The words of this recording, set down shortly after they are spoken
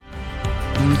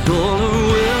And all are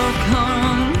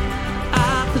welcome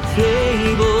at the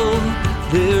table.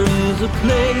 There is a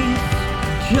place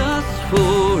just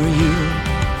for you.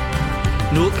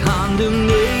 No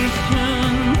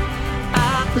condemnation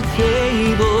at the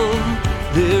table.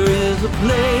 There is a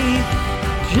place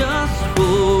just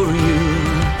for you.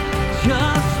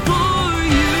 Just for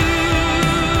you.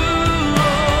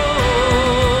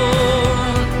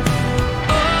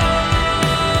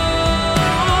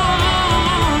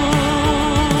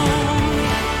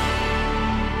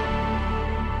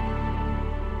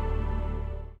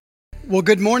 Well,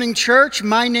 good morning, church.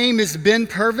 My name is Ben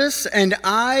Purvis, and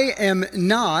I am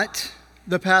not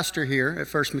the pastor here at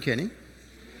First McKinney.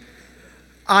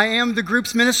 I am the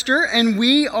group's minister, and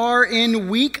we are in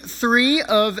week 3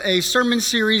 of a sermon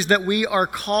series that we are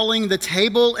calling The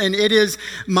Table, and it is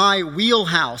my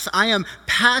wheelhouse. I am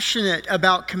passionate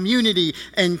about community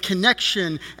and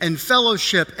connection and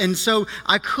fellowship, and so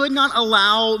I could not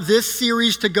allow this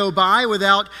series to go by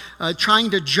without trying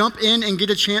to jump in and get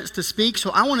a chance to speak. So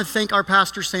I want to thank our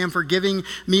pastor, Sam, for giving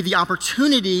me the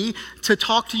opportunity to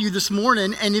talk to you this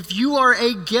morning. And if you are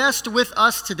a guest with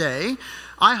us today,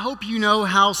 I hope you know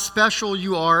how special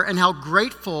you are and how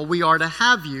grateful we are to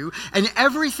have you. And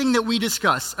everything that we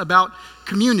discuss about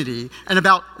community and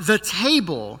about the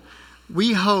table,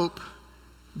 we hope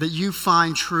that you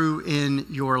find true in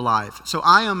your life. So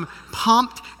I am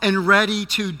pumped and ready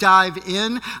to dive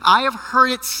in. I have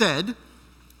heard it said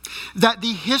that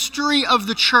the history of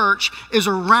the church is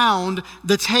around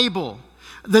the table.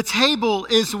 The table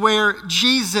is where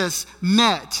Jesus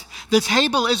met. The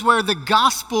table is where the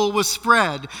gospel was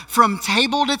spread from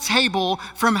table to table,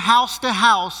 from house to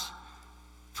house,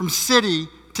 from city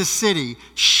to city.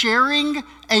 Sharing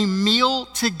a meal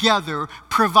together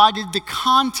provided the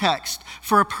context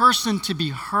for a person to be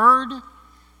heard,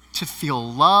 to feel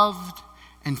loved,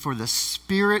 and for the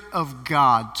Spirit of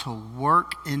God to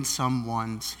work in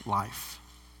someone's life.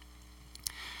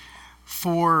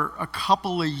 For a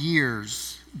couple of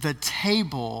years, the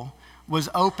table was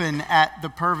open at the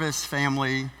Purvis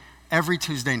family every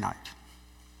Tuesday night.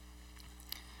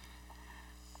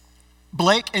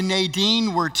 Blake and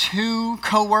Nadine were 2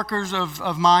 co-workers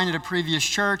of mine at a previous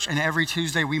church, and every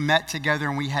Tuesday we met together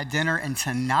and we had dinner. And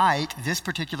tonight, this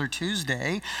particular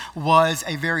Tuesday, was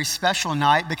a very special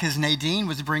night because Nadine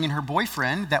was bringing her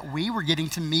boyfriend that we were getting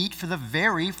to meet for the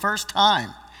very first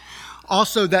time.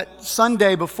 Also, that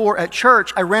Sunday before at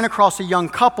church, I ran across a young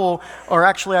couple, or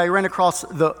actually I ran across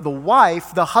the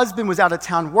wife. The husband was out of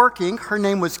town working. Her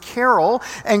name was Carol,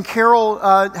 and Carol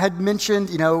had mentioned,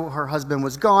 her husband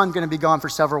was going to be gone for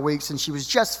several weeks, and she was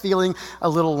just feeling a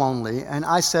little lonely. And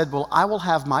I said, well, I will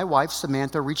have my wife,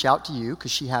 Samantha, reach out to you,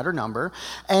 because she had her number,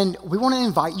 and we want to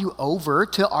invite you over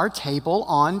to our table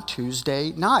on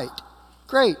Tuesday night.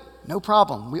 Great, no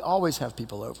problem. We always have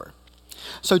people over.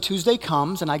 So Tuesday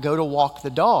comes and I go to walk the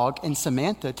dog and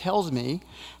Samantha tells me,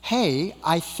 hey,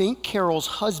 I think Carol's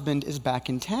husband is back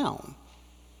in town.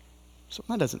 So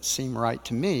that doesn't seem right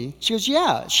to me. She goes,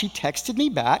 yeah, she texted me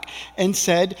back and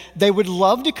said they would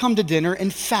love to come to dinner.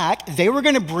 In fact, they were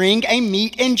going to bring a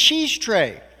meat and cheese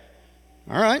tray.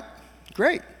 All right,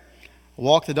 great.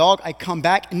 Walk the dog, I come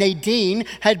back. Nadine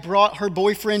had brought her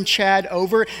boyfriend Chad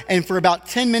over, and for about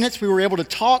 10 minutes we were able to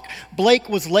talk. Blake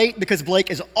was late because Blake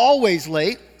is always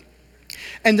late.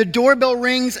 And the doorbell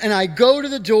rings and I go to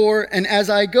the door, and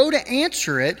as I go to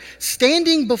answer it,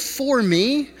 standing before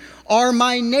me are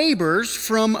my neighbors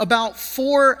from about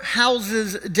 4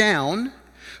 houses down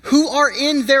who are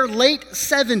in their late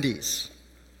 70s.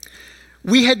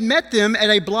 We had met them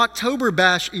at a Blocktober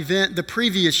Bash event the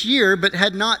previous year, but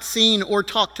had not seen or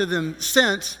talked to them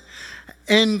since.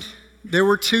 And there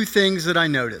were 2 things that I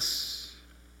noticed.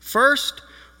 First,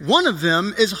 one of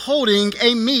them is holding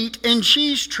a meat and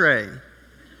cheese tray.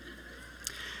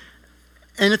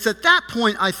 And it's at that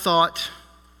point I thought,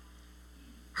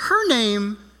 her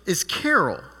name is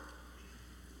Carol.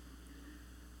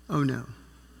 Oh no.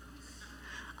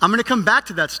 I'm going to come back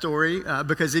to that story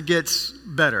because it gets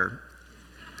better.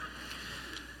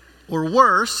 Or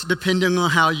worse, depending on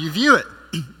how you view it.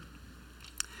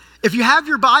 If you have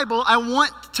your Bible, I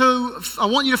want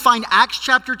you to find Acts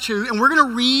chapter 2, and we're going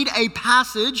to read a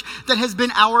passage that has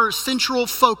been our central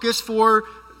focus for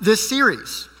this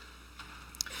series.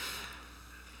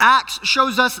 Acts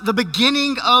shows us the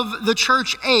beginning of the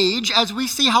church age as we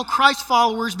see how Christ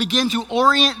followers begin to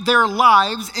orient their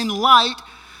lives in light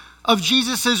of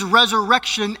Jesus'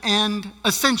 resurrection and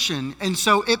ascension. And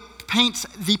so it paints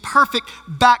the perfect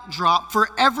backdrop for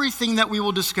everything that we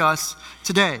will discuss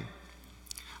today.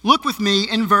 Look with me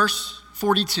in verse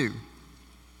 42.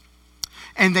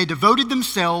 And they devoted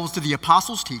themselves to the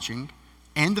apostles' teaching,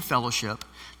 and the fellowship,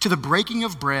 to the breaking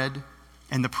of bread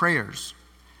and the prayers.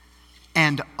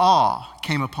 And awe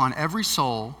came upon every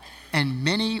soul, and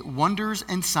many wonders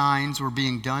and signs were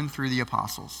being done through the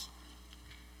apostles.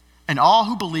 And all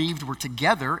who believed were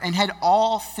together and had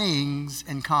all things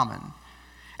in common.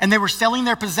 And they were selling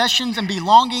their possessions and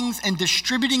belongings and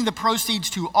distributing the proceeds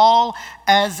to all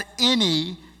as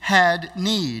any had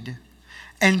need.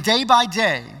 And day by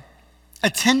day,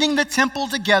 attending the temple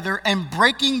together and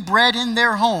breaking bread in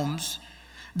their homes,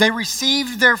 they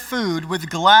received their food with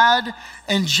glad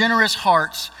and generous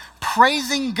hearts,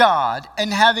 praising God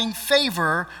and having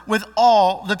favor with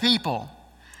all the people.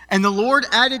 And the Lord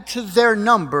added to their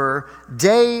number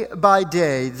day by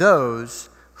day those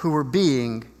who were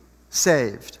being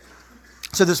saved.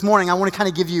 So this morning, I want to kind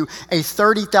of give you a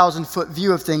 30,000-foot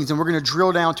view of things, and we're going to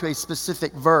drill down to a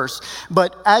specific verse.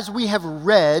 But as we have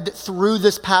read through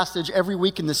this passage every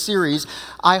week in the series,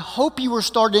 I hope you are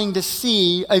starting to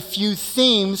see a few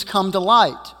themes come to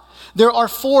light. There are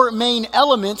 4 main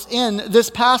elements in this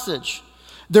passage.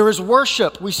 There is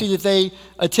worship. We see that they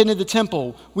attended the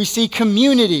temple. We see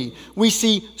community. We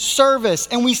see service.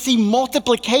 And we see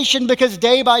multiplication because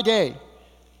day by day,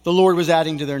 the Lord was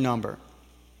adding to their number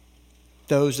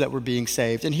those that were being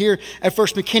saved. And here at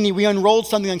First McKinney, we unrolled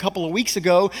something a couple of weeks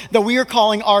ago that we are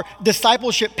calling our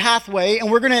discipleship pathway, and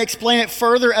we're going to explain it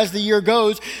further as the year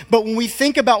goes. But when we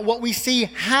think about what we see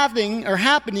happening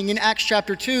in Acts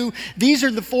chapter 2, these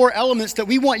are the 4 elements that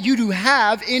we want you to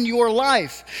have in your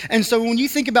life. And so when you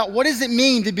think about what does it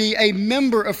mean to be a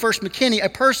member of First McKinney, a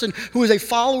person who is a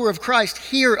follower of Christ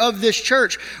here of this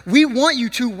church, we want you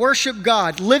to worship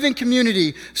God, live in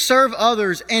community, serve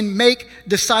others, and make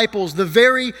disciples. The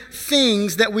very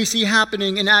things that we see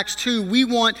happening in Acts 2, we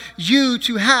want you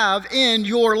to have in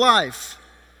your life.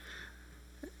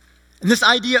 And this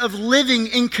idea of living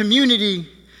in community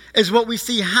is what we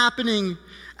see happening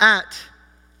at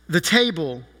the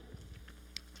table.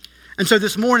 And so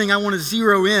this morning, I want to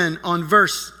zero in on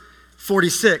verse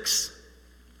 46.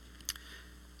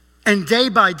 And day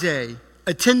by day,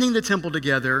 attending the temple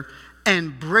together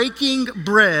and breaking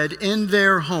bread in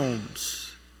their homes.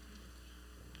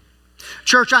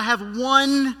 Church, I have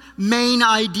one main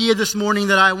idea this morning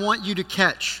that I want you to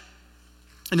catch,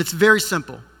 and it's very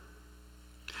simple.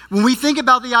 When we think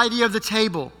about the idea of the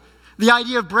table, the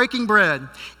idea of breaking bread,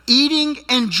 eating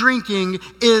and drinking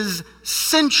is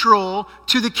central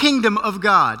to the kingdom of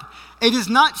God. It is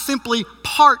not simply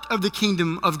part of the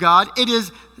kingdom of God, it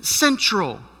is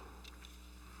central.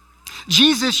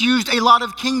 Jesus used a lot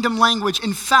of kingdom language.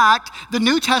 In fact, the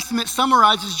New Testament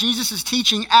summarizes Jesus'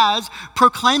 teaching as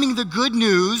proclaiming the good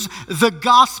news, the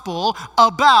gospel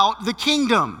about the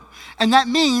kingdom. And that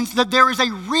means that there is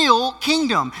a real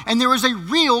kingdom and there is a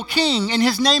real king, and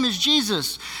his name is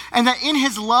Jesus. And that in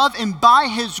his love and by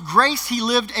his grace, he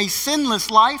lived a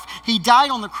sinless life. He died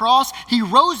on the cross. He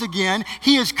rose again.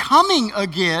 He is coming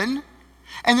again.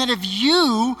 And that if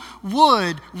you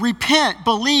would repent,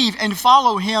 believe, and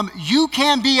follow him, you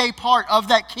can be a part of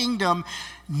that kingdom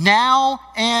now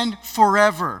and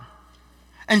forever.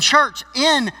 And church,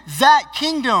 in that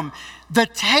kingdom, the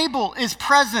table is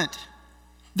present.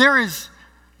 There is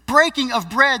breaking of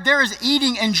bread, there is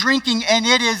eating and drinking, and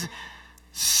it is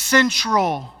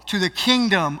central to the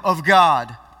kingdom of God.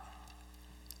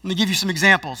 Let me give you some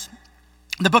examples.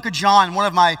 The book of John, one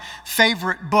of my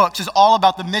favorite books, is all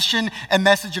about the mission and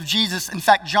message of Jesus. In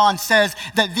fact, John says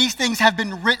that these things have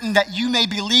been written that you may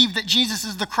believe that Jesus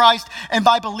is the Christ, and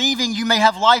by believing you may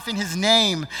have life in his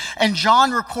name. And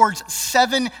John records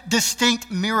 7 distinct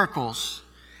miracles.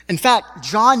 In fact,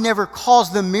 John never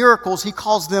calls them miracles, he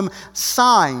calls them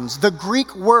signs. The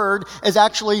Greek word is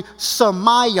actually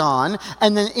semaion,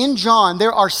 and then in John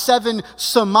there are 7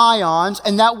 semaions,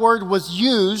 and that word was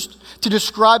used to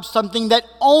describe something that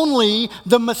only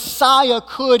the Messiah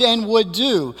could and would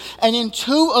do. And in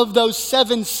 2 of those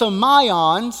 7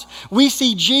 semaions, we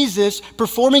see Jesus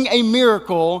performing a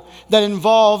miracle that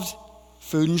involved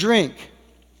food and drink.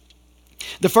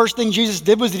 The first thing Jesus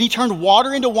did was that he turned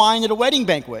water into wine at a wedding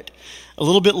banquet. A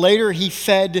little bit later, he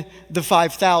fed the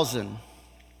 5,000.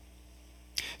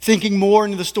 Thinking more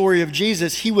into the story of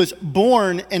Jesus, he was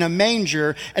born in a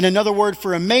manger, and another word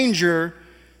for a manger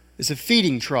is a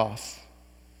feeding trough.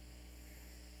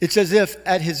 It's as if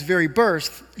at his very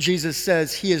birth, Jesus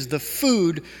says he is the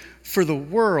food for the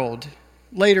world.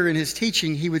 Later in his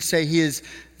teaching, he would say he is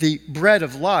the bread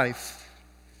of life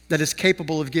that is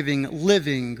capable of giving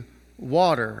living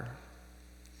water.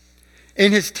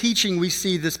 In his teaching, we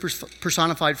see this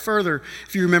personified further.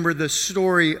 If you remember the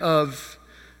story of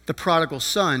the prodigal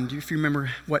son. If you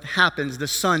remember what happens, the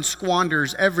son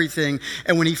squanders everything.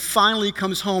 And when he finally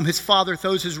comes home, his father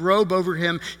throws his robe over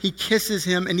him. He kisses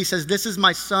him and he says, "This is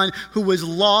my son who was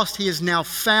lost. He is now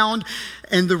found."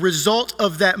 And the result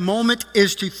of that moment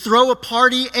is to throw a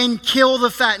party and kill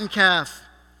the fattened calf.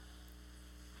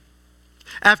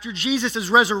 After Jesus is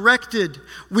resurrected,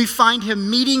 we find him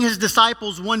meeting his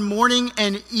disciples one morning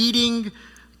and eating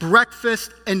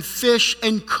breakfast and fish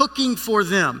and cooking for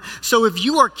them. So if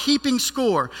you are keeping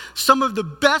score, some of the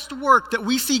best work that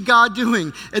we see God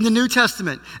doing in the New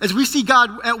Testament is we see God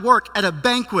at work at a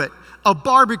banquet, a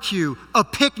barbecue, a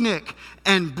picnic,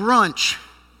 and brunch.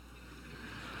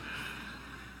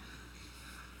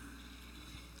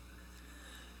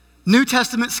 New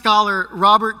Testament scholar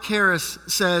Robert Karras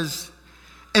says,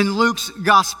 in Luke's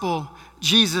gospel,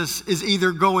 Jesus is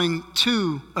either going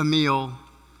to a meal,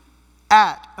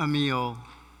 at a meal,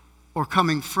 or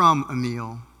coming from a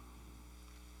meal.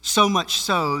 So much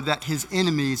so that his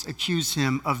enemies accuse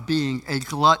him of being a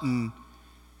glutton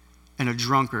and a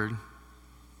drunkard.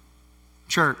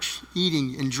 Church,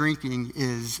 eating and drinking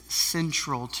is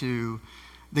central to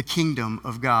the kingdom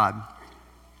of God.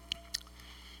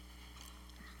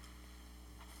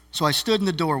 So I stood in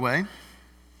the doorway,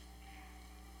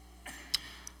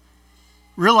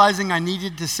 realizing I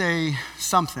needed to say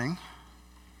something.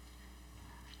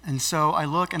 And so I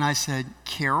look and I said,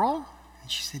 "Carol?"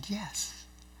 And she said, "Yes."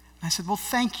 And I said, "Well,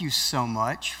 thank you so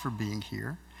much for being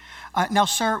here. Now,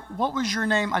 sir, what was your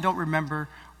name?" "I don't remember."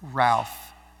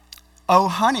 "Ralph." "Oh,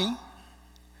 honey,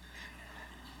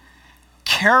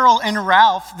 Carol and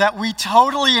Ralph that we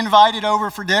totally invited over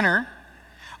for dinner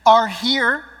are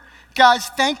here. Guys,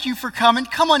 thank you for coming.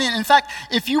 Come on in. In fact,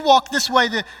 if you walk this way,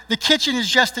 the kitchen is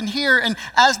just in here. And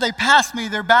as they pass me,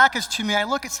 their back is to me. I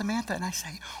look at Samantha and I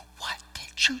say, "What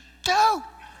did you do?"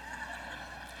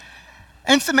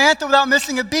 And Samantha, without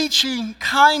missing a beat, she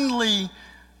kindly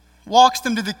walks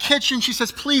them to the kitchen. She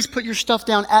says, "Please put your stuff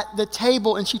down at the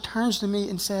table." And she turns to me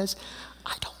and says,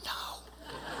 "I don't know."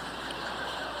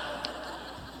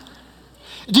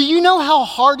 Do you know how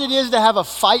hard it is to have a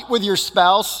fight with your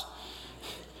spouse?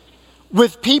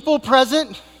 With people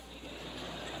present,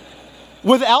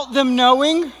 without them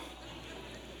knowing,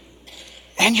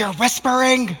 and you're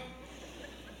whispering.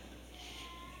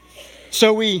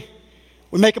 So we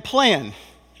make a plan.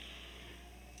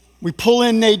 We pull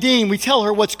in Nadine, we tell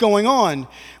her what's going on.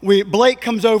 Blake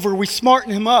comes over, we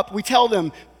smarten him up, we tell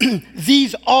them,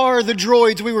 these are the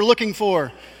droids we were looking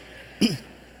for.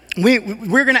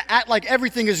 We're gonna act like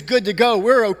everything is good to go.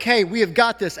 We're okay, we have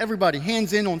got this. Everybody,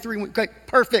 hands in on 3, okay,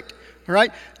 perfect. All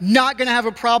right, not going to have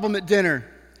a problem at dinner.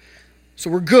 So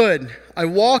we're good. I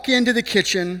walk into the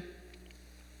kitchen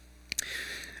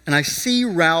and I see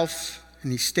Ralph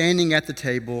and he's standing at the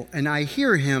table and I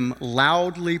hear him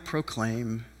loudly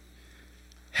proclaim,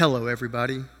 "Hello,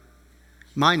 everybody.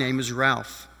 My name is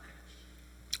Ralph.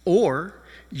 Or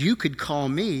you could call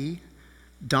me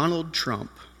Donald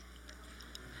Trump."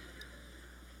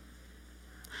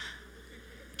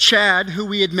 Chad, who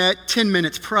we had met 10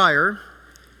 minutes prior,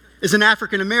 is an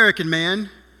African-American man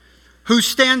who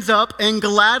stands up and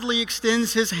gladly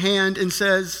extends his hand and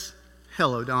says,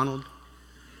 "Hello, Donald.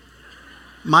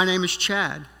 My name is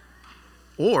Chad.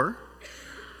 Or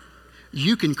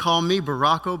you can call me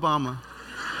Barack Obama."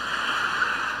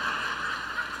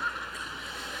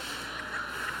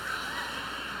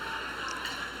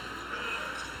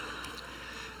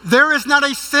 There is not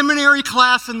a seminary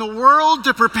class in the world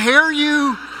to prepare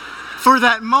you for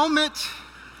that moment.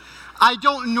 I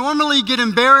don't normally get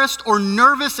embarrassed or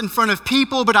nervous in front of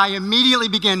people, but I immediately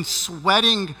began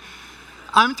sweating.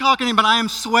 I'm talking about I am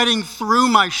sweating through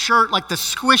my shirt, like the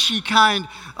squishy kind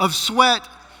of sweat.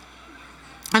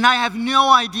 And I have no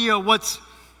idea what's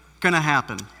going to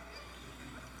happen.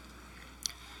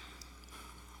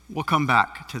 We'll come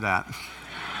back to that.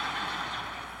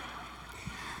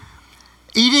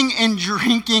 Eating and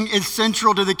drinking is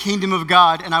central to the kingdom of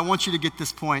God, and I want you to get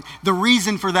this point. The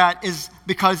reason for that is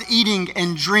because eating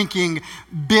and drinking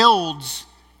builds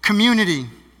community.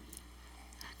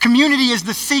 Community is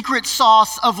the secret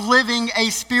sauce of living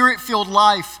a spirit-filled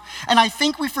life. And I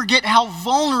think we forget how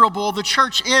vulnerable the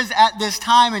church is at this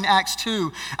time in Acts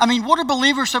 2. I mean, what are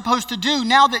believers supposed to do?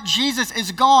 Now that Jesus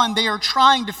is gone, they are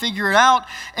trying to figure it out.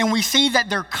 And we see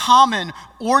that their common,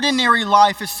 ordinary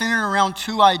life is centered around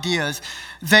 2 ideas.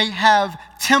 They have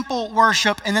temple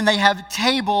worship and then they have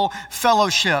table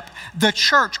fellowship. The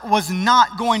church was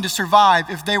not going to survive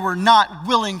if they were not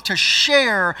willing to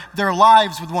share their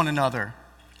lives with one another.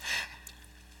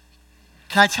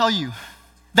 Can I tell you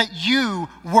that you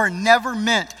were never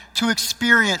meant to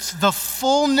experience the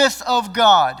fullness of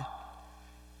God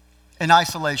in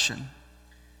isolation.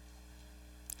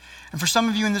 And for some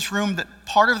of you in this room, that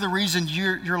part of the reason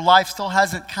your life still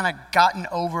hasn't kind of gotten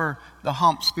over the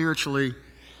hump spiritually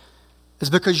is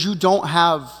because you don't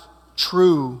have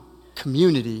true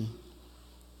community.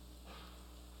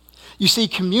 You see,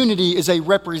 community is a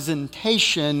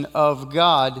representation of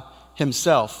God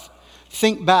himself.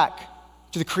 Think back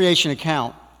to the creation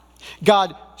account.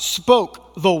 God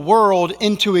spoke the world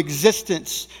into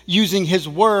existence using his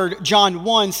word. John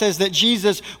 1 says that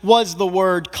Jesus was the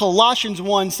word. Colossians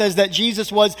 1 says that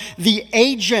Jesus was the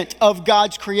agent of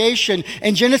God's creation.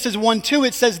 In Genesis 1:2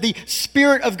 it says the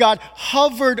Spirit of God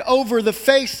hovered over the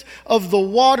face of the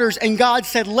waters, and God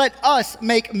said, "Let us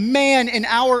make man in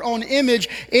our own image,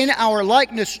 in our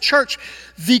likeness." Church,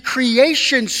 the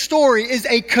creation story is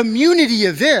a community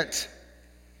event.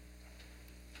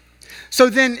 So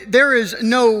then there is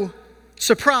no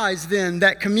surprise then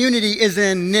that community is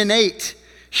an innate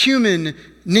human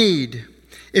need.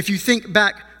 If you think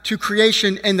back to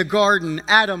creation in the garden,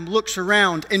 Adam looks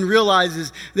around and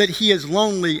realizes that he is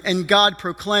lonely, and God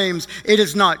proclaims, "It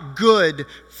is not good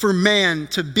for man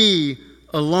to be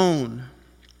alone."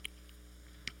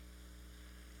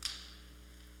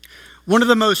 One of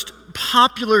the most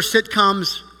popular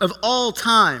sitcoms of all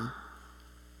time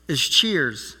is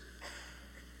Cheers.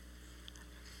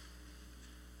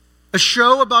 A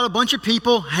show about a bunch of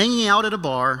people hanging out at a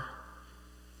bar,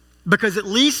 because at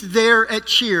least there at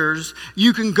Cheers,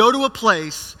 you can go to a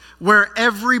place where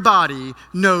everybody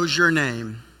knows your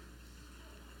name.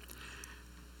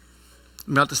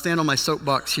 I'm about to stand on my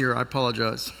soapbox here. I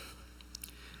apologize.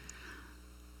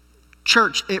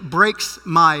 Church, it breaks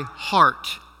my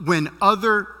heart when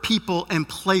other people and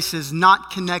places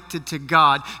not connected to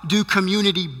God do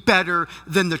community better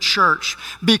than the church,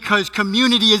 because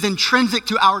community is intrinsic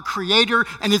to our Creator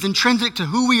and is intrinsic to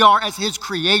who we are as his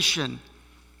creation.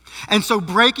 And so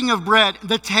breaking of bread,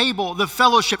 the table, the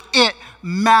fellowship, it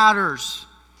matters.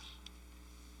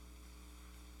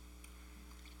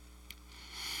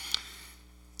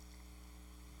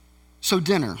 So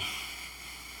dinner.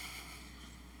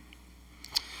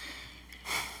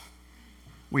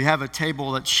 We have a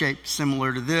table that's shaped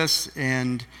similar to this,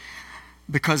 and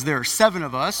because there are 7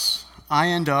 of us, I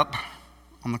end up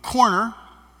on the corner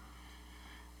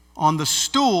on the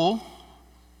stool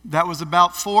that was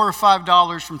about $4 or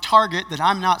 $5 from Target that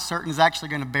I'm not certain is actually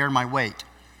going to bear my weight.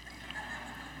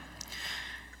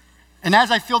 And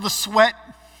as I feel the sweat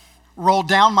roll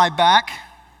down my back,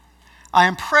 I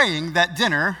am praying that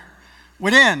dinner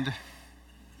would end.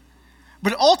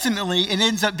 But ultimately, it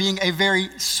ends up being a very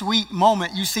sweet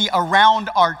moment. You see, around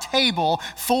our table,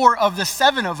 4 of the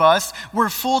 7 of us were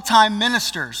full-time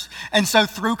ministers. And so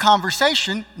through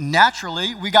conversation,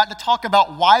 naturally, we got to talk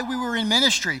about why we were in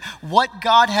ministry, what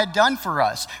God had done for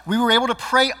us. We were able to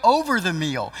pray over the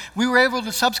meal. We were able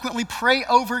to subsequently pray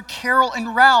over Carol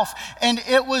and Ralph. And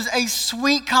it was a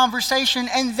sweet conversation,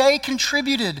 and they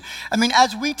contributed. I mean,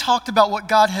 as we talked about what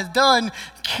God had done,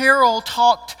 Carol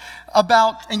talked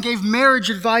about and gave marriage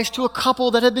advice to a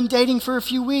couple that had been dating for a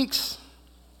few weeks.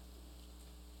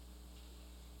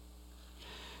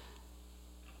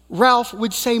 Ralph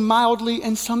would say mildly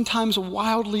and sometimes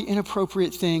wildly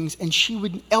inappropriate things, and she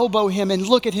would elbow him and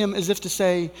look at him as if to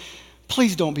say,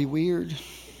 "Please don't be weird."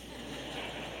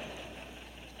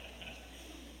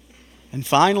 And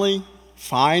finally,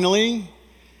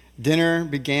 dinner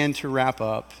began to wrap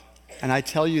up. And I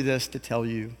tell you this to tell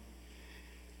you,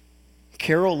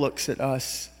 Carol looks at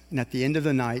us, and at the end of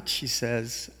the night, she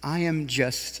says, "I am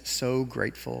just so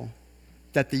grateful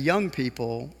that the young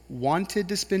people wanted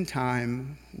to spend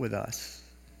time with us."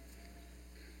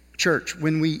 Church,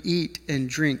 when we eat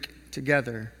and drink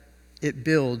together, it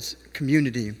builds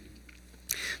community.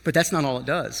 But that's not all it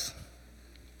does.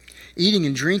 Eating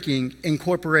and drinking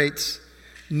incorporates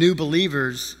new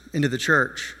believers into the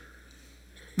church.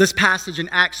 This passage in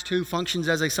Acts 2 functions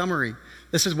as a summary.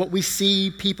 This is what we see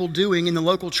people doing in the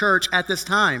local church at this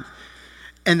time.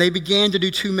 And they began to do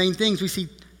 2 main things. We see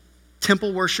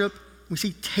temple worship, we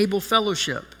see table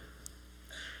fellowship.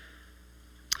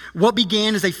 What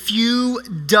began as a few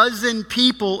dozen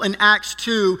people in Acts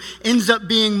 2 ends up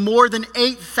being more than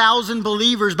 8,000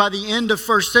 believers by the end of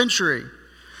first century.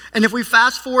 And if we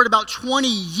fast forward about 20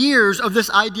 years of this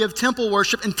idea of temple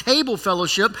worship and table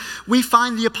fellowship, we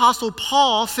find the Apostle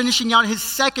Paul finishing out his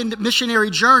second missionary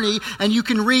journey. And you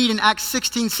can read in Acts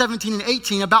 16, 17, and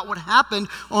 18 about what happened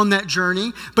on that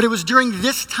journey. But it was during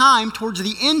this time, towards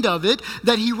the end of it,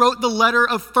 that he wrote the letter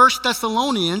of 1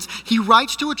 Thessalonians. He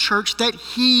writes to a church that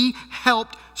he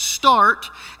helped start.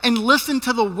 And listen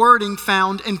to the wording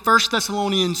found in 1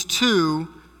 Thessalonians 2,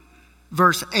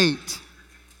 verse 8.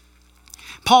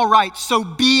 Paul writes, so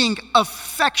being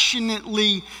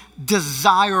affectionately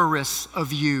desirous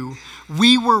of you,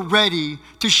 we were ready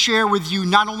to share with you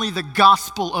not only the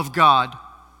gospel of God,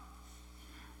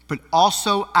 but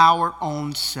also our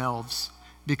own selves,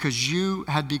 because you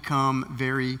had become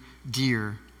very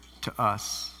dear to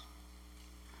us.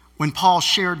 When Paul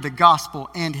shared the gospel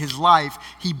and his life,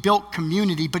 he built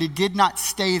community, but it did not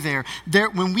stay there.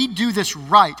 When we do this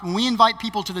right, when we invite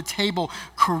people to the table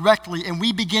correctly and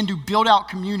we begin to build out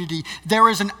community, there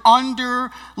is an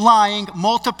underlying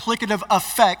multiplicative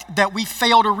effect that we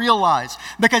fail to realize.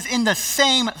 Because in the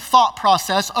same thought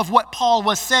process of what Paul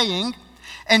was saying,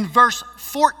 in verse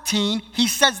 14, he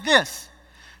says this,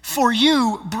 "For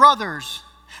you, brothers,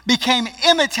 became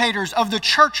imitators of the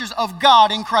churches of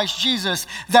God in Christ Jesus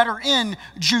that are in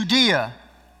Judea."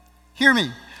 Hear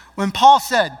me. When Paul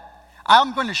said,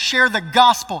 I'm going to share the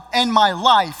gospel and my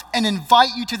life and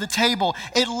invite you to the table,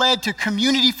 it led to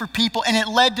community for people and it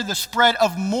led to the spread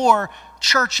of more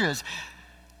churches.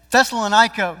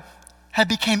 Thessalonica had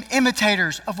become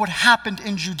imitators of what happened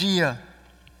in Judea.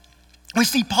 We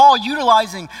see Paul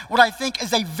utilizing what I think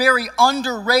is a very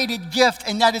underrated gift,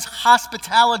 and that is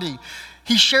hospitality.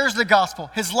 He shares the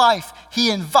gospel, his life. He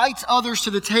invites others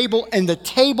to the table, and the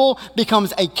table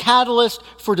becomes a catalyst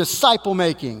for disciple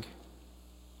making.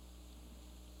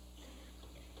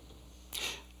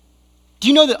 Do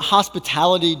you know that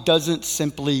hospitality doesn't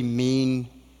simply mean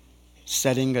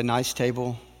setting a nice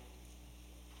table?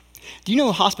 Do you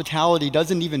know hospitality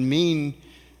doesn't even mean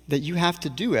that you have to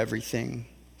do everything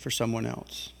for someone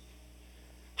else?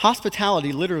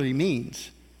 Hospitality literally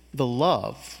means the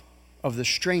love of the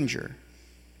stranger.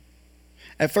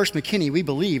 At First McKinney, we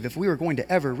believe if we are going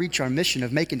to ever reach our mission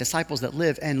of making disciples that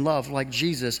live and love like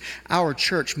Jesus, our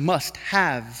church must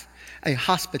have a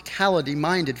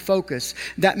hospitality-minded focus.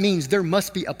 That means there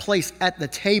must be a place at the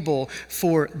table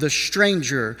for the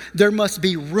stranger. There must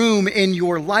be room in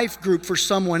your life group for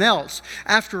someone else.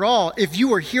 After all, if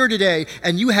you are here today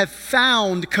and you have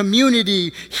found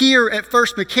community here at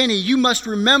First McKinney, you must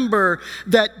remember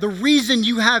that the reason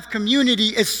you have community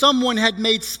is someone had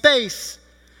made space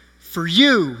for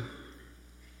you.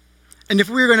 And if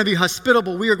we're going to be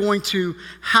hospitable, we are going to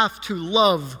have to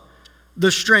love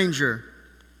the stranger.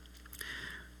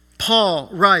 Paul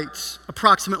writes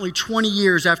approximately 20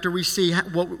 years after we see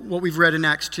what we've read in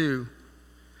Acts 2.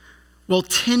 Well,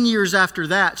 10 years after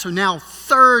that, so now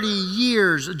 30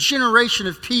 years, a generation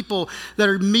of people that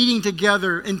are meeting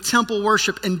together in temple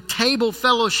worship and table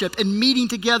fellowship and meeting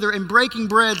together and breaking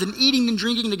breads and eating and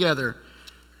drinking together.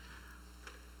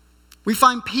 We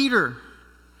find Peter,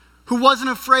 who wasn't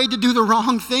afraid to do the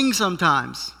wrong thing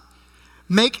sometimes,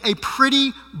 make a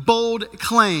pretty bold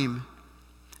claim.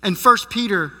 In 1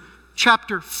 Peter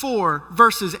chapter 4,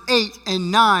 verses 8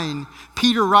 and 9,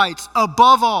 Peter writes,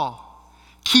 "Above all,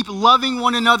 keep loving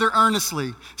one another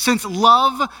earnestly, since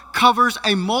love covers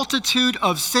a multitude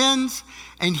of sins."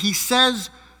 And he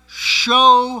says,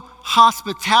 "Show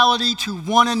hospitality to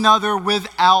one another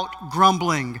without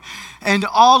grumbling." And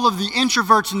all of the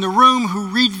introverts in the room who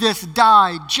read this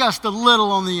die just a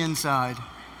little on the inside.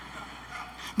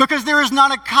 Because there is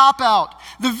not a cop-out.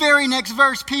 The very next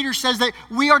verse, Peter says that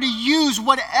we are to use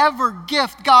whatever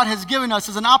gift God has given us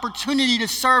as an opportunity to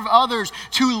serve others,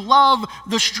 to love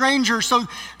the stranger. So,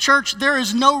 church, there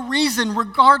is no reason,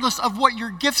 regardless of what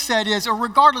your gift set is or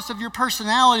regardless of your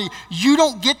personality, you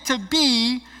don't get to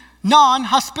be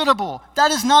non-hospitable.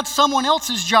 That is not someone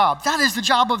else's job. That is the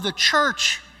job of the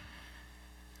church.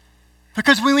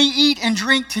 Because when we eat and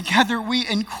drink together, we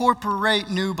incorporate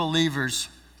new believers.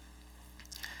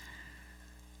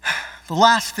 The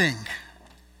last thing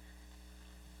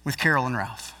with Carol and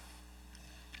Ralph.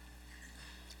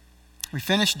 We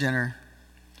finish dinner.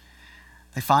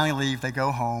 They finally leave. They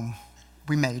go home.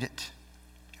 We made it.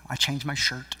 I changed my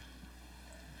shirt.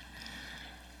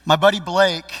 My buddy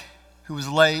Blake, who was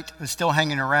late, was still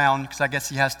hanging around because I guess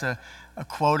he has a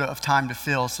quota of time to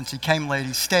fill. Since he came late,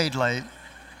 he stayed late.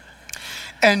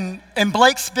 And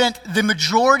Blake spent the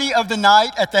majority of the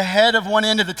night at the head of one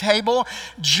end of the table,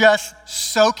 just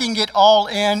soaking it all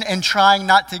in and trying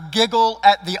not to giggle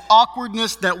at the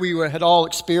awkwardness that we had all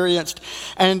experienced.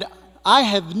 And I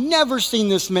have never seen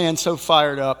this man so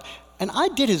fired up. And I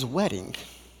did his wedding.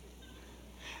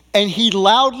 And he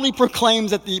loudly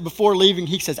proclaims before leaving,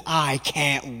 he says, "I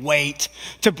can't wait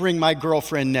to bring my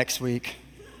girlfriend next week."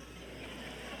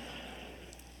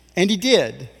 And he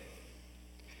did.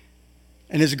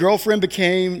 And his girlfriend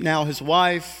became now his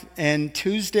wife, and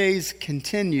Tuesdays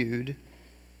continued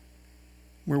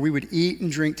where we would eat and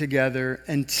drink together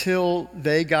until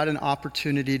they got an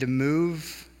opportunity to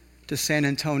move to San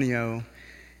Antonio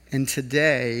And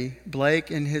today,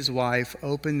 Blake and his wife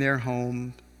open their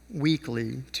home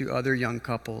weekly to other young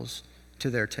couples to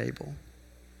their table.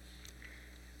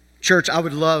 Church, I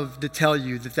would love to tell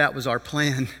you that that was our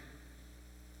plan,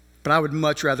 but I would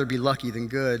much rather be lucky than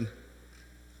good.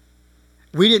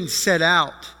 We didn't set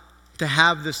out to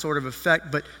have this sort of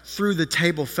effect, but through the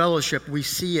table fellowship, we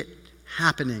see it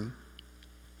happening.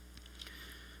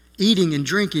 Eating and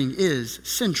drinking is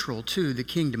central to the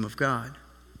kingdom of God.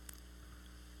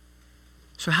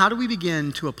 So how do we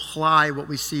begin to apply what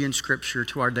we see in Scripture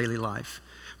to our daily life?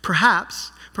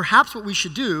 Perhaps what we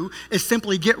should do is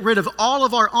simply get rid of all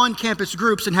of our on-campus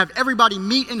groups and have everybody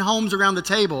meet in homes around the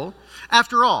table.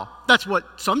 After all, that's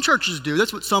what some churches do.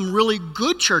 That's what some really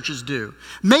good churches do.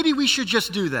 Maybe we should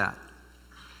just do that.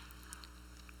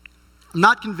 I'm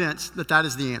not convinced that that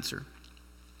is the answer.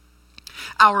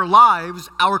 Our lives,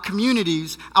 our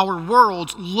communities, our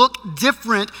worlds look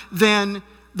different than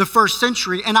the first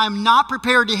century, and I'm not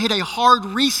prepared to hit a hard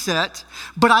reset,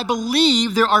 but I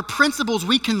believe there are principles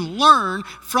we can learn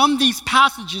from these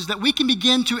passages that we can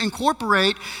begin to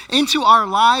incorporate into our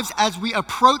lives as we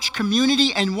approach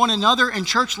community and one another. And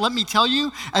church, let me tell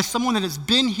you, as someone that has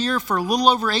been here for a little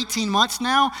over 18 months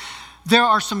now, there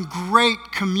are some great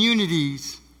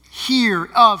communities here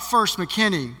of First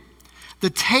McKinney. The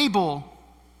table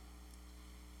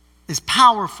is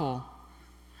powerful.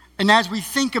 And as we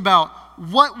think about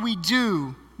what we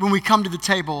do when we come to the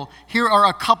table, here are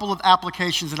a couple of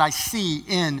applications that I see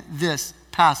in this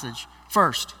passage.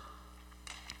 First,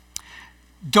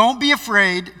 don't be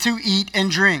afraid to eat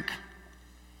and drink.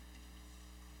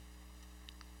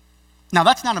 Now,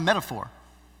 that's not a metaphor.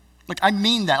 Like, I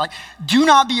mean that. Like, do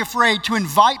not be afraid to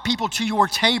invite people to your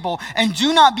table, and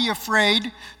do not be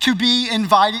afraid to be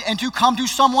invited and to come to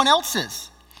someone else's.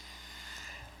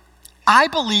 I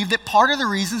believe that part of the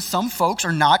reason some folks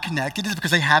are not connected is because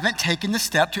they haven't taken the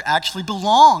step to actually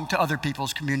belong to other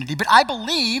people's community. But I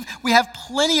believe we have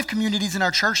plenty of communities in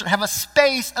our church that have a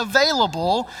space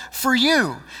available for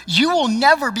you. You will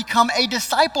never become a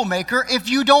disciple maker if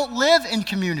you don't live in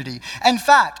community. In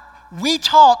fact, we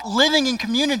talk living in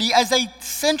community as a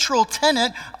central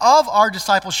tenet of our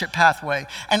discipleship pathway.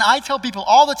 And I tell people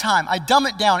all the time, I dumb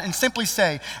it down and simply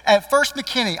say, at First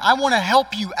McKinney, I want to help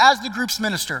you as the group's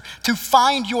minister to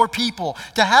find your people,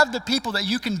 to have the people that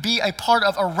you can be a part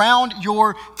of around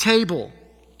your table.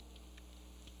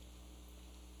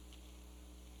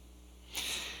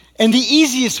 And the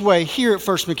easiest way here at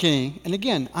First McKinney, and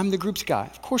again, I'm the group's guy,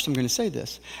 of course I'm going to say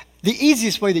this, the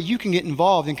easiest way that you can get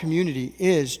involved in community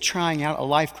is trying out a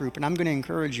life group. And I'm going to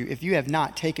encourage you, if you have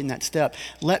not taken that step,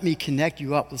 let me connect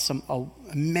you up with some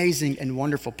amazing and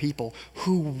wonderful people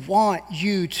who want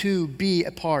you to be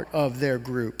a part of their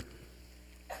group.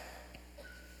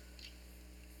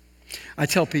 I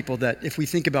tell people that if we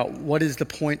think about what is the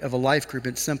point of a life group,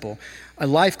 it's simple. A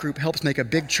life group helps make a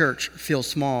big church feel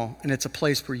small, and it's a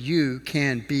place where you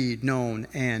can be known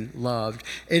and loved.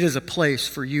 It is a place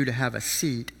for you to have a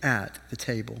seat at the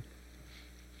table.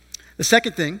 The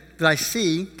second thing that I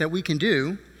see that we can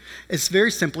do is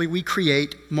very simply we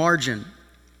create margin.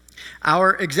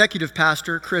 Our executive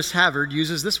pastor, Chris Havard,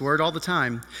 uses this word all the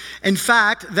time. In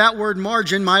fact, that word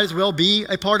margin might as well be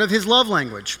a part of his love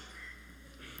language.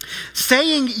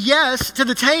 Saying yes to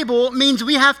the table means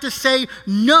we have to say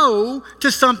no to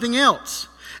something else.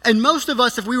 And most of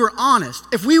us, if we were honest,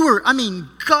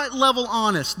 gut level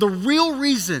honest, the real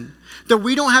reason that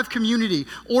we don't have community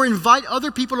or invite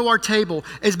other people to our table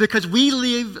is because we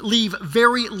leave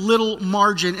very little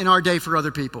margin in our day for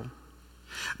other people.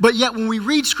 But yet when we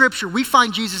read Scripture, we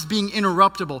find Jesus being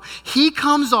interruptible. He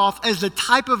comes off as the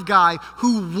type of guy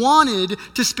who wanted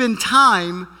to spend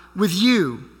time with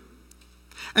you.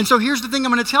 And so here's the thing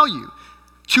I'm going to tell you.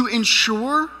 To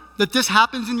ensure that this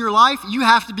happens in your life, you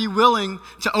have to be willing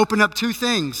to open up two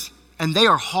things, and they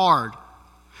are hard.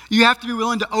 You have to be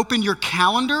willing to open your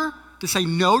calendar to say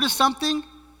no to something,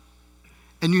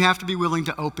 and you have to be willing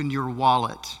to open your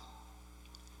wallet.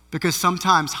 Because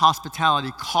sometimes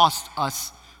hospitality costs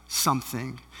us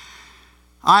something.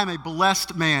 I'm a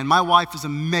blessed man. My wife is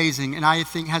amazing, and I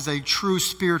think has a true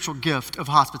spiritual gift of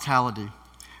hospitality.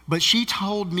 But she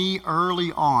told me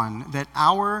early on that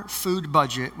our food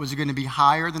budget was going to be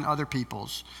higher than other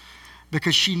people's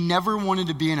because she never wanted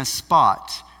to be in a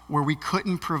spot where we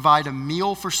couldn't provide a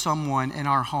meal for someone in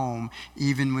our home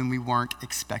even when we weren't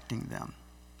expecting them.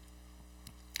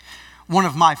 One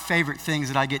of my favorite things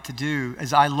that I get to do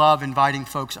is I love inviting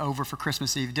folks over for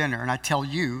Christmas Eve dinner. And I tell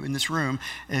you in this room,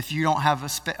 if you don't have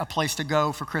a place to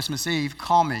go for Christmas Eve,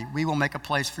 call me. We will make a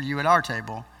place for you at our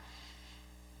table.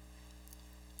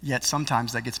 Yet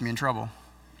sometimes that gets me in trouble.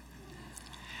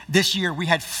 This year, we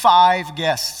had 5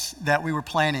 guests that we were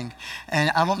planning. And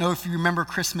I don't know if you remember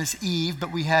Christmas Eve,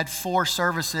 but we had 4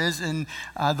 services, and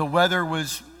the weather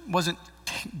wasn't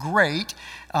great.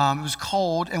 It was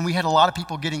cold, and we had a lot of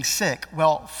people getting sick.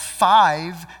 Well,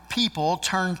 5 people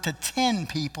turned to 10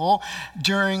 people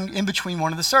in between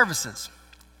one of the services.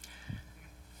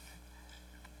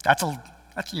 That's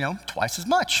twice as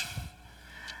much.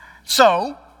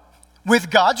 So, with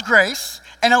God's grace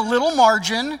and a little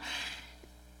margin,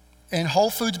 and Whole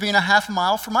Foods being a half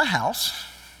mile from my house,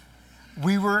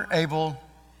 we were able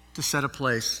to set a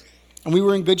place. And we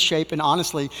were in good shape, and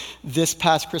honestly, this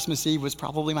past Christmas Eve was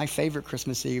probably my favorite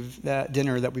Christmas Eve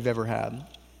dinner that we've ever had.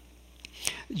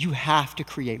 You have to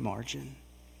create margin.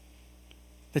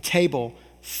 The table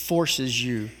forces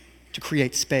you to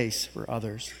create space for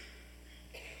others.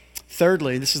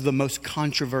 Thirdly, this is the most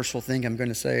controversial thing I'm going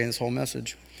to say in this whole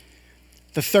message.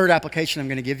 The third application I'm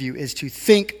going to give you is to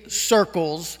think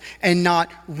circles and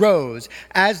not rows.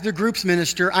 As the groups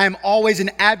minister, I am always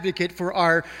an advocate for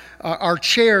our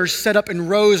chairs set up in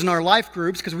rows in our life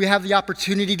groups because we have the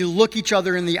opportunity to look each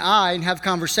other in the eye and have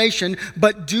conversation.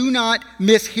 But do not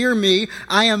mishear me.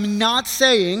 I am not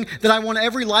saying that I want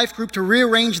every life group to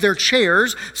rearrange their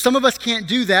chairs. Some of us can't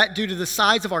do that due to the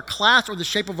size of our class or the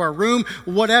shape of our room,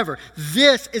 whatever.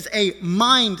 This is a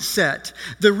mindset.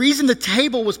 The reason the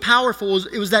table was powerful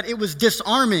was that it was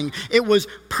disarming. It was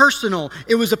personal.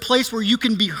 It was a place where you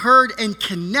can be heard and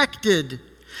connected.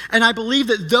 And I believe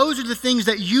that those are the things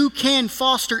that you can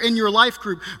foster in your life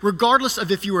group, regardless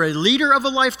of if you are a leader of a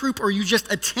life group or you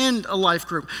just attend a life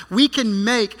group. We can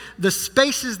make the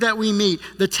spaces that we meet,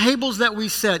 the tables that we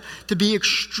set, to be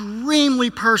extremely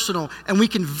personal, and we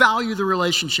can value the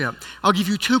relationship. I'll give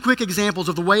you 2 quick examples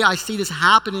of the way I see this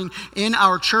happening in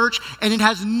our church, and it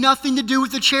has nothing to do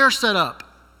with the chair setup.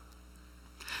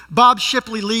 Bob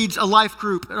Shipley leads a life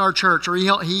group at our church, or he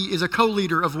is a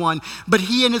co-leader of one, but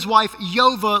he and his wife,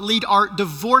 Yova, lead our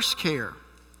divorce care.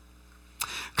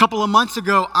 A couple of months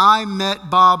ago, I met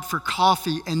Bob for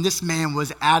coffee, and this man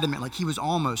was adamant, like he was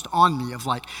almost on me of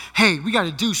like, hey, we got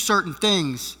to do certain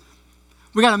things.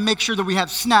 We got to make sure that we have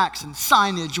snacks and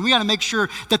signage, and we got to make sure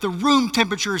that the room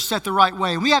temperature is set the right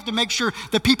way, and we have to make sure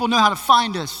that people know how to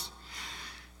find us.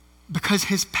 Because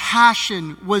his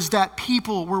passion was that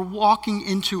people were walking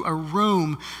into a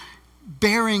room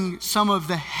bearing some of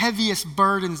the heaviest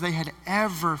burdens they had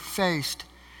ever faced.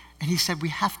 And he said, we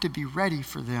have to be ready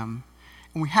for them.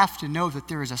 And we have to know that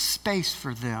there is a space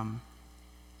for them,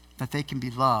 that they can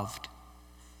be loved.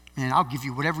 And I'll give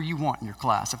you whatever you want in your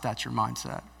class if that's your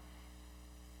mindset.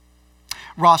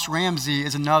 Ross Ramsey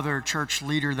is another church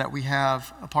leader that we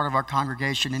have, a part of our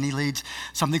congregation, and he leads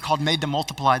something called Made to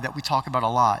Multiply that we talk about a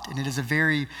lot. And it is a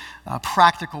very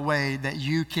practical way that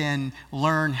you can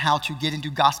learn how to get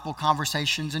into gospel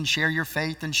conversations and share your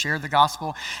faith and share the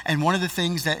gospel. And one of the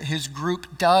things that his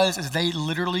group does is they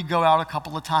literally go out a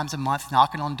couple of times a month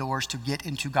knocking on doors to get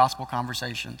into gospel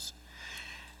conversations.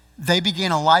 They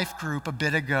began a life group a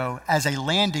bit ago as a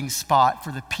landing spot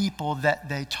for the people that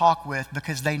they talk with,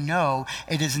 because they know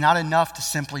it is not enough to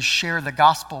simply share the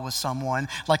gospel with someone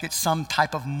like it's some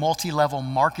type of multi-level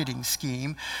marketing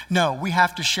scheme. No, we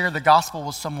have to share the gospel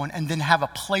with someone and then have a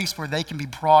place where they can be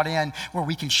brought in, where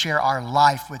we can share our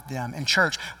life with them. In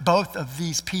church, both of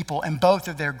these people and both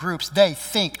of their groups, they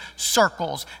think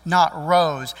circles, not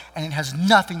rows, and it has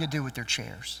nothing to do with their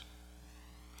chairs.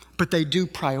 But they do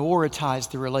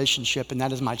prioritize the relationship, and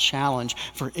that is my challenge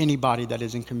for anybody that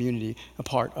is in community, a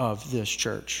part of this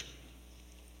church.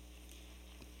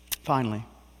 Finally,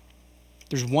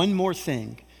 there's one more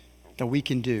thing that we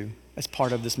can do as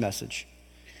part of this message,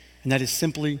 and that is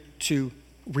simply to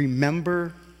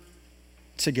remember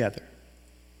together.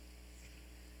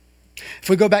 If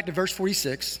we go back to verse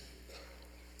 46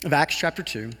 of Acts chapter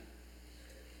 2,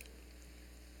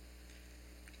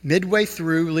 midway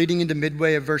through, leading into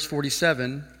midway of verse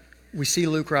 47, we see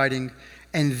Luke writing,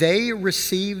 and they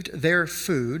received their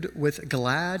food with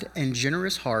glad and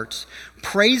generous hearts,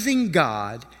 praising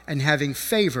God and having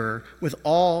favor with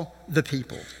all the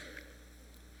people.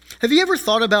 Have you ever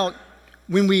thought about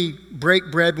when we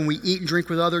break bread, when we eat and drink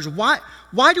with others, why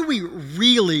do we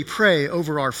really pray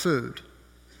over our food?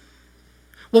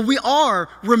 Well, we are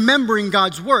remembering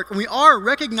God's work, and we are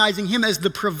recognizing Him as the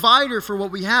provider for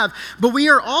what we have, but we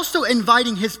are also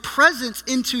inviting His presence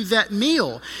into that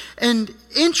meal. And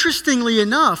interestingly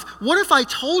enough, what if I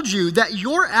told you that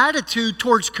your attitude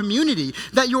towards community,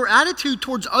 that your attitude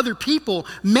towards other people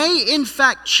may in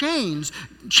fact change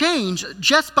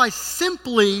just by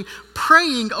simply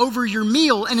praying over your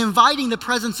meal and inviting the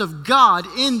presence of God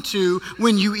into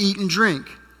when you eat and drink?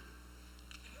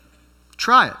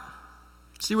 Try it.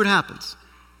 See what happens.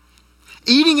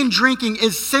 Eating and drinking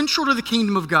is central to the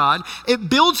kingdom of God. It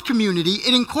builds community.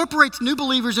 It incorporates new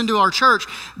believers into our church.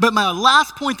 But my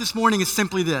last point this morning is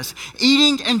simply this.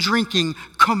 Eating and drinking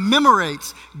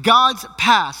commemorates God's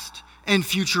past and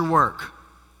future work.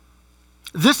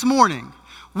 This morning,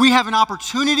 we have an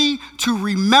opportunity to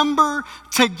remember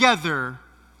together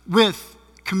with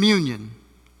communion.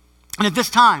 And at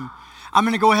this time, I'm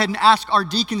going to go ahead and ask our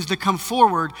deacons to come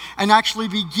forward and actually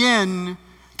begin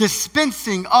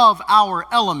dispensing of our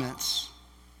elements.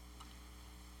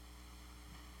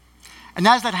 And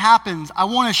as that happens, I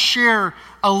want to share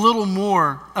a little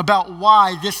more about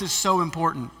why this is so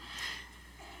important.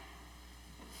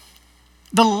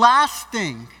 The last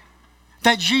thing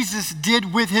that Jesus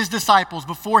did with his disciples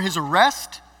before his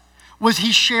arrest was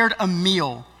he shared a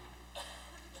meal.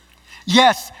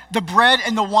 Yes, the bread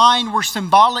and the wine were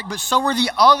symbolic, but so were the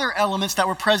other elements that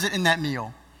were present in that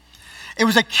meal. It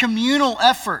was a communal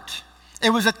effort.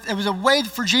 It was a way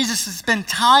for Jesus to spend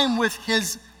time with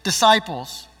his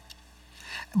disciples.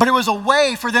 But it was a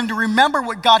way for them to remember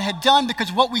what God had done,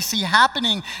 because what we see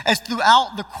happening as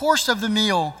throughout the course of the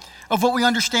meal, of what we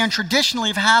understand traditionally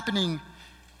of happening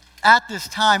at this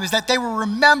time, is that they were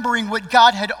remembering what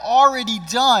God had already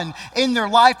done in their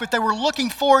life, but they were looking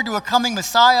forward to a coming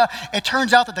Messiah. It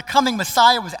turns out that the coming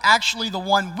Messiah was actually the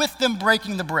one with them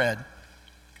breaking the bread.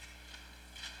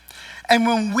 And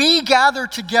when we gather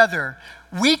together,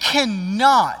 we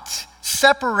cannot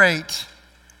separate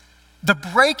the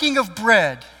breaking of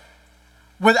bread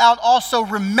without also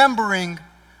remembering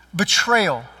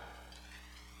betrayal.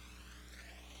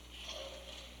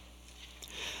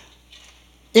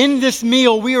 In this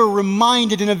meal, we are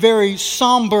reminded in a very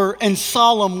somber and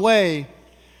solemn way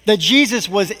that Jesus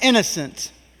was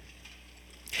innocent.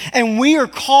 And we are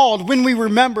called, when we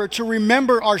remember, to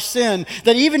remember our sin,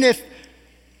 that even if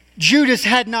Judas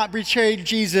had not betrayed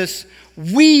Jesus,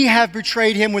 we have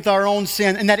betrayed him with our own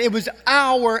sin, and that it was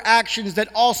our actions that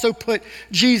also put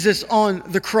Jesus on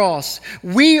the cross.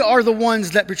 We are the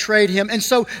ones that betrayed him. And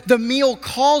so the meal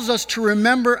calls us to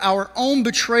remember our own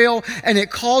betrayal, and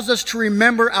it calls us to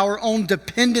remember our own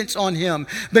dependence on him.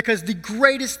 Because the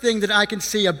greatest thing that I can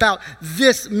see about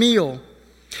this meal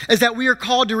is that we are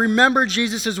called to remember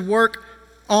Jesus' work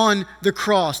on the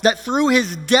cross, that through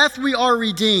his death we are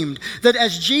redeemed, that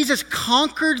as Jesus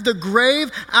conquered the grave,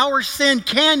 our sin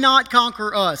cannot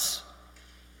conquer us.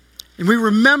 And we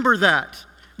remember that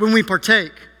when we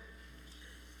partake.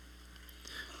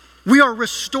 We are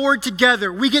restored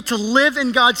together. We get to live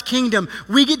in God's kingdom.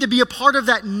 We get to be a part of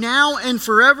that now and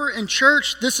forever. In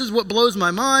church, this is what blows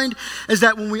my mind, is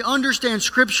that when we understand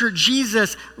Scripture,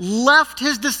 Jesus left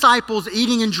his disciples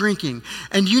eating and drinking.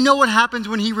 And you know what happens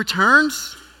when he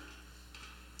returns?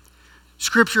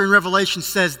 Scripture in Revelation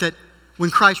says that when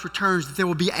Christ returns, that there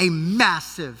will be a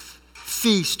massive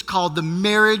feast called the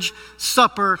marriage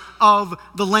supper of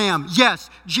the Lamb.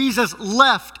 Yes, Jesus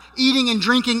left eating and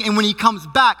drinking, and when he comes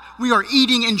back, we are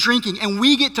eating and drinking, and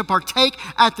we get to partake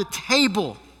at the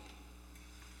table.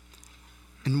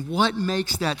 And what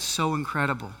makes that so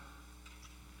incredible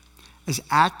is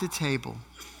at the table,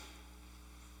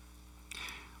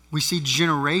 we see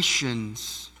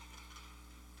generations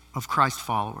of Christ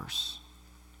followers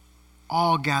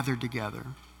all gathered together.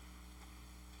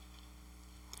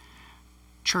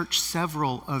 Church,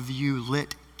 several of you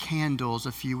lit candles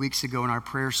a few weeks ago in our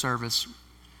prayer service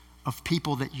of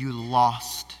people that you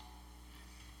lost.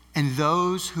 And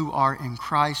those who are in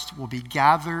Christ will be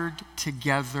gathered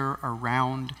together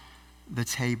around the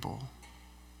table.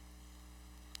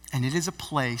 And it is a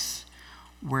place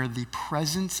where the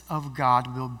presence of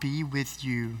God will be with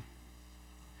you,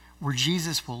 where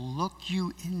Jesus will look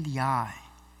you in the eye,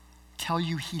 tell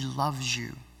you he loves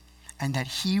you, and that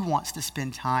he wants to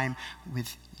spend time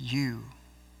with you.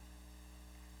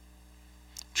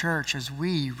 Church, as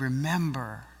we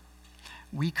remember,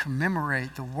 we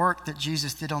commemorate the work that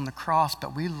Jesus did on the cross,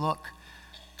 but we look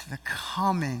to the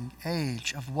coming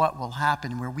age of what will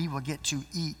happen, where we will get to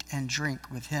eat and drink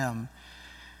with him.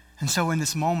 And so in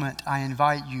this moment, I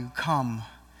invite you, come,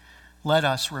 let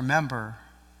us remember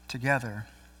together.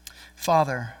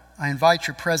 Father, I invite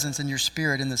your presence and your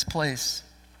spirit in this place.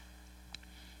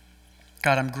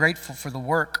 God, I'm grateful for the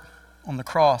work on the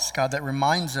cross, God, that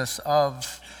reminds us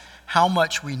of how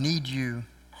much we need you.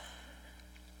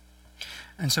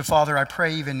 And so, Father, I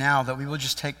pray even now that we will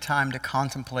just take time to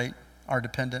contemplate our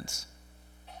dependence.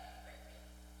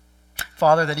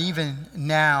 Father, that even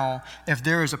now, if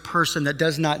there is a person that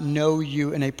does not know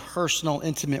you in a personal,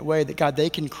 intimate way, that God, they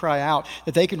can cry out,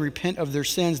 that they can repent of their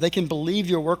sins, they can believe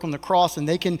your work on the cross, and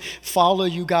they can follow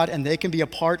you, God, and they can be a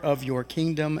part of your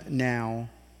kingdom now.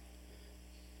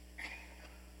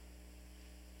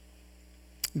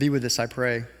 Be with us, I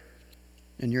pray,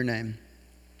 in your name.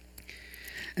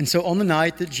 And so on the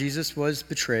night that Jesus was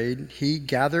betrayed, he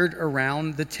gathered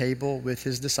around the table with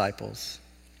his disciples.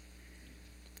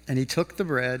 And he took the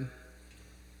bread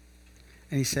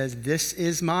and he says, "This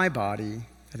is my body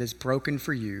that is broken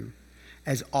for you.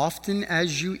 As often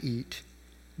as you eat,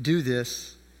 do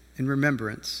this in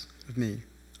remembrance of me."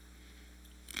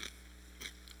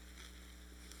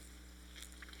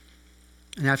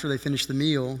 And after they finished the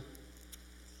meal,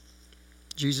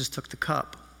 Jesus took the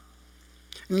cup.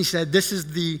 And he said, "This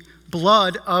is the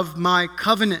blood of my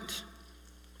covenant,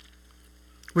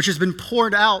 which has been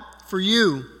poured out for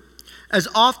you. As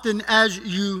often as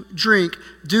you drink,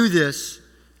 do this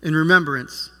in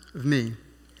remembrance of me."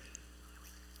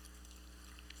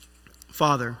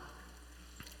 Father,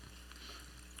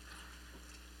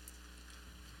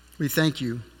 we thank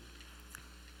you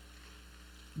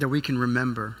that we can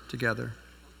remember together.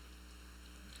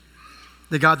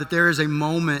 That God, that there is a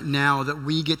moment now that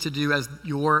we get to do as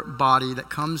your body that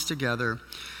comes together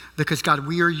because God,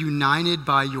 we are united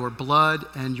by your blood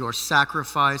and your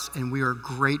sacrifice, and we are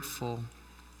grateful.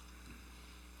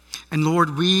 And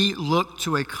Lord, we look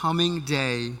to a coming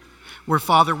day where,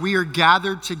 Father, we are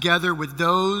gathered together with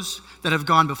those that have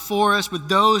gone before us, with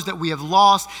those that we have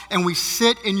lost, and we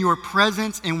sit in your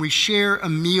presence and we share a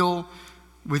meal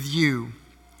with you.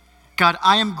 God,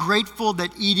 I am grateful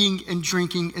that eating and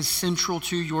drinking is central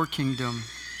to your kingdom.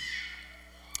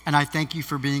 And I thank you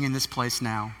for being in this place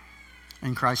now.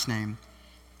 In Christ's name,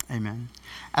 amen.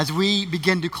 As we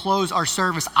begin to close our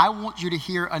service, I want you to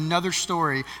hear another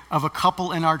story of a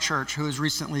couple in our church who has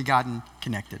recently gotten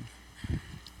connected.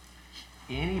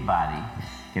 Anybody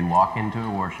can walk into a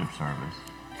worship service,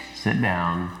 sit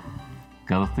down,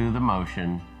 go through the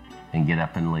motion, and get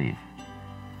up and leave.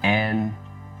 And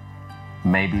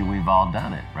maybe we've all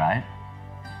done it, right?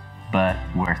 But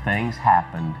where things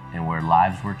happened and where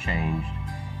lives were changed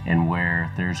and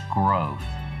where there's growth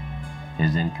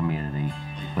is in community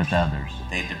with others.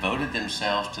 They devoted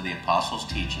themselves to the apostles'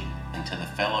 teaching and to the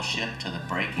fellowship, to the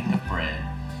breaking of bread,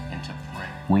 and to prayer.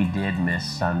 We did miss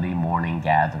Sunday morning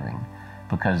gathering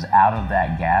because out of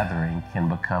that gathering can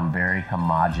become very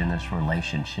homogeneous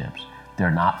relationships. They're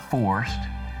not forced.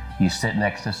 You sit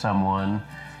next to someone,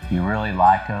 you really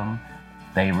like them,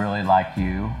 they really like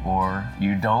you, or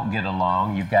you don't get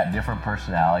along, you've got different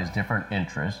personalities, different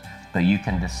interests, but you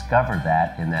can discover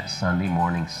that in that Sunday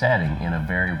morning setting in a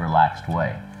very relaxed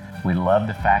way. We love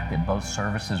the fact that both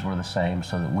services were the same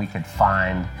so that we could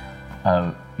find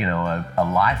a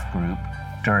life group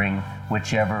during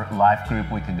whichever life group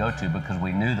we could go to, because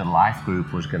we knew the life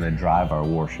group was going to drive our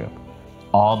worship.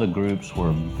 All the groups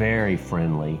were very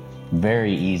friendly,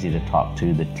 very easy to talk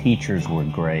to. The teachers were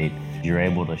great. You're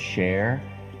able to share,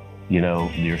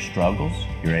 your struggles.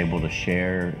 You're able to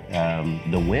share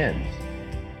the wins.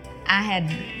 I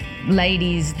had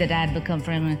ladies that I'd become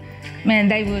friends with. Man,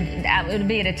 it would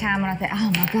be at a time when I thought,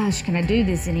 oh my gosh, can I do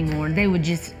this anymore? They would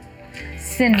just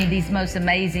send me these most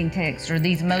amazing texts or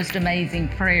these most amazing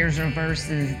prayers or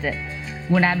verses that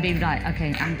when I'd be like,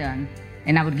 okay, I'm done.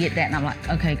 And I would get that and I'm like,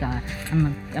 okay, God,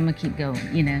 I'm gonna keep going,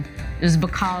 It was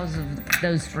because of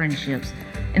those friendships.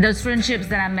 And those friendships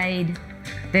that I made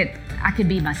that I could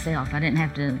be myself. I didn't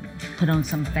have to put on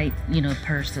some fake,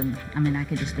 person. I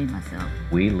could just be myself.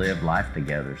 We live life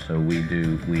together, so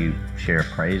we share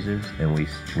praises and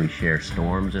we share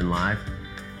storms in life.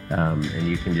 And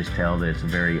you can just tell that it's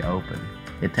very open.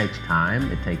 It takes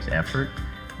time, it takes effort,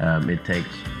 it takes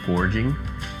forging,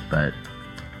 but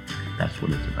that's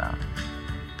what it's about.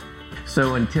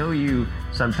 So until you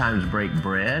sometimes break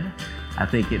bread, I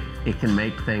think it can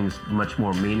make things much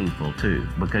more meaningful too,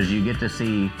 because you get to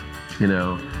see,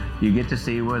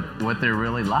 what they're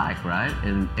really like, right?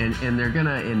 And they're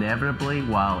gonna inevitably,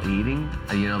 while eating,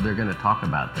 they're gonna talk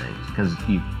about things, because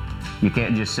you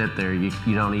can't just sit there, you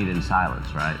don't eat in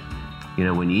silence, right?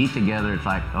 When you eat together, it's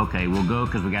like, okay, we'll go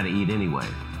because we got to eat anyway.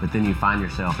 But then you find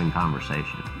yourself in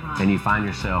conversation, and you find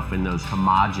yourself in those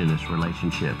homogeneous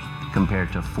relationships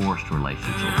compared to forced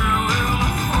relationships.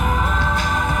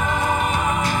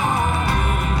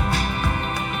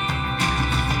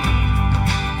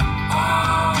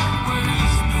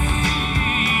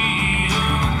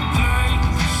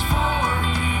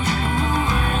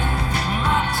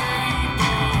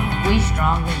 We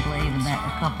strongly believe that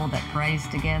a couple that prays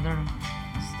together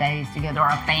stays together, or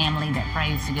a family that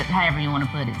prays together, however you want to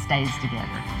put it, stays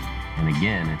together. And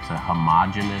again, it's a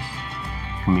homogeneous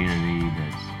community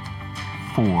that's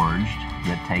forged,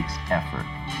 that takes effort.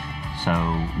 So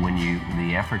when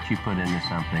the effort you put into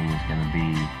something is going to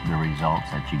be the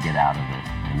results that you get out of it,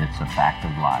 and it's a fact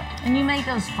of life. And you make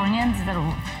those friends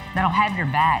that'll have your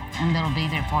back and that'll be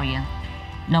there for you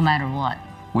no matter what.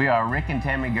 We are Rick and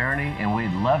Tammy Gurney, and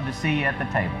we'd love to see you at the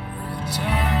table.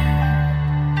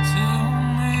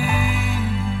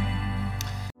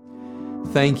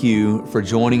 Thank you for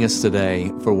joining us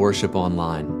today for Worship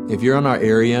Online. If you're in our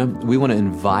area, we want to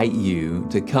invite you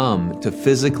to come to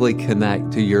physically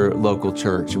connect to your local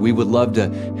church. We would love to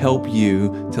help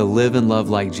you to live and love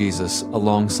like Jesus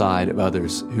alongside of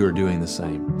others who are doing the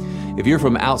same. If you're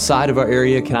from outside of our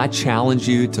area, can I challenge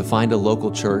you to find a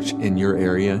local church in your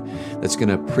area that's going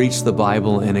to preach the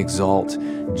Bible and exalt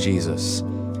Jesus?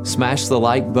 Smash the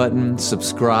like button,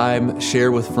 subscribe,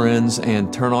 share with friends,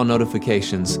 and turn on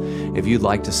notifications if you'd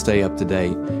like to stay up to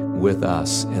date with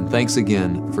us. And thanks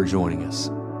again for joining us.